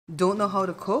Don't know how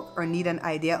to cook or need an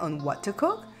idea on what to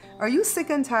cook? Are you sick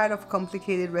and tired of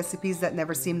complicated recipes that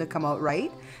never seem to come out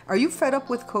right? Are you fed up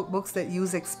with cookbooks that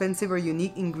use expensive or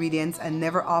unique ingredients and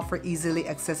never offer easily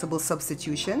accessible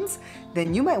substitutions?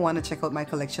 Then you might want to check out my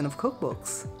collection of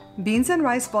cookbooks. Beans and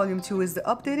Rice Volume 2 is the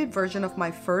updated version of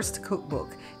my first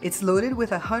cookbook. It's loaded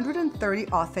with 130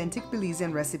 authentic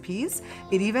Belizean recipes.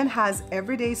 It even has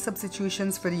everyday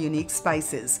substitutions for the unique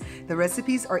spices. The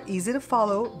recipes are easy to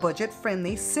follow,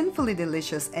 budget-friendly, sinfully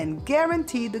delicious, and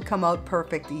guaranteed to come out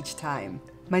perfect each time.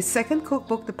 My second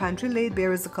cookbook, The Pantry Laid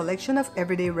Bare, is a collection of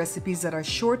everyday recipes that are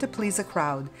sure to please a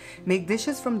crowd. Make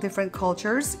dishes from different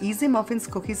cultures, easy muffins,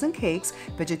 cookies and cakes,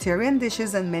 vegetarian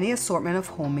dishes, and many assortment of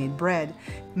homemade bread.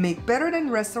 Make better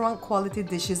than restaurant quality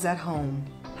dishes at home.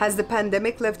 Has the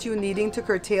pandemic left you needing to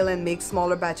curtail and make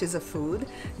smaller batches of food?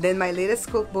 Then my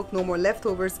latest cookbook, No More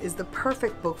Leftovers, is the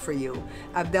perfect book for you.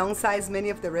 I've downsized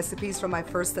many of the recipes from my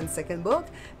first and second book,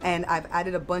 and I've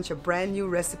added a bunch of brand new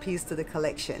recipes to the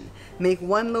collection. Make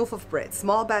one loaf of bread,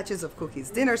 small batches of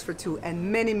cookies, dinners for two,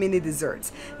 and many, many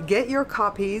desserts. Get your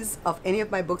copies of any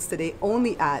of my books today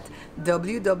only at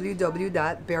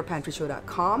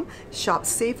www.barepantryshow.com. Shop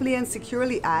safely and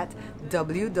securely at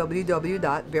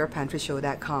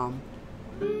www.barepantryshow.com.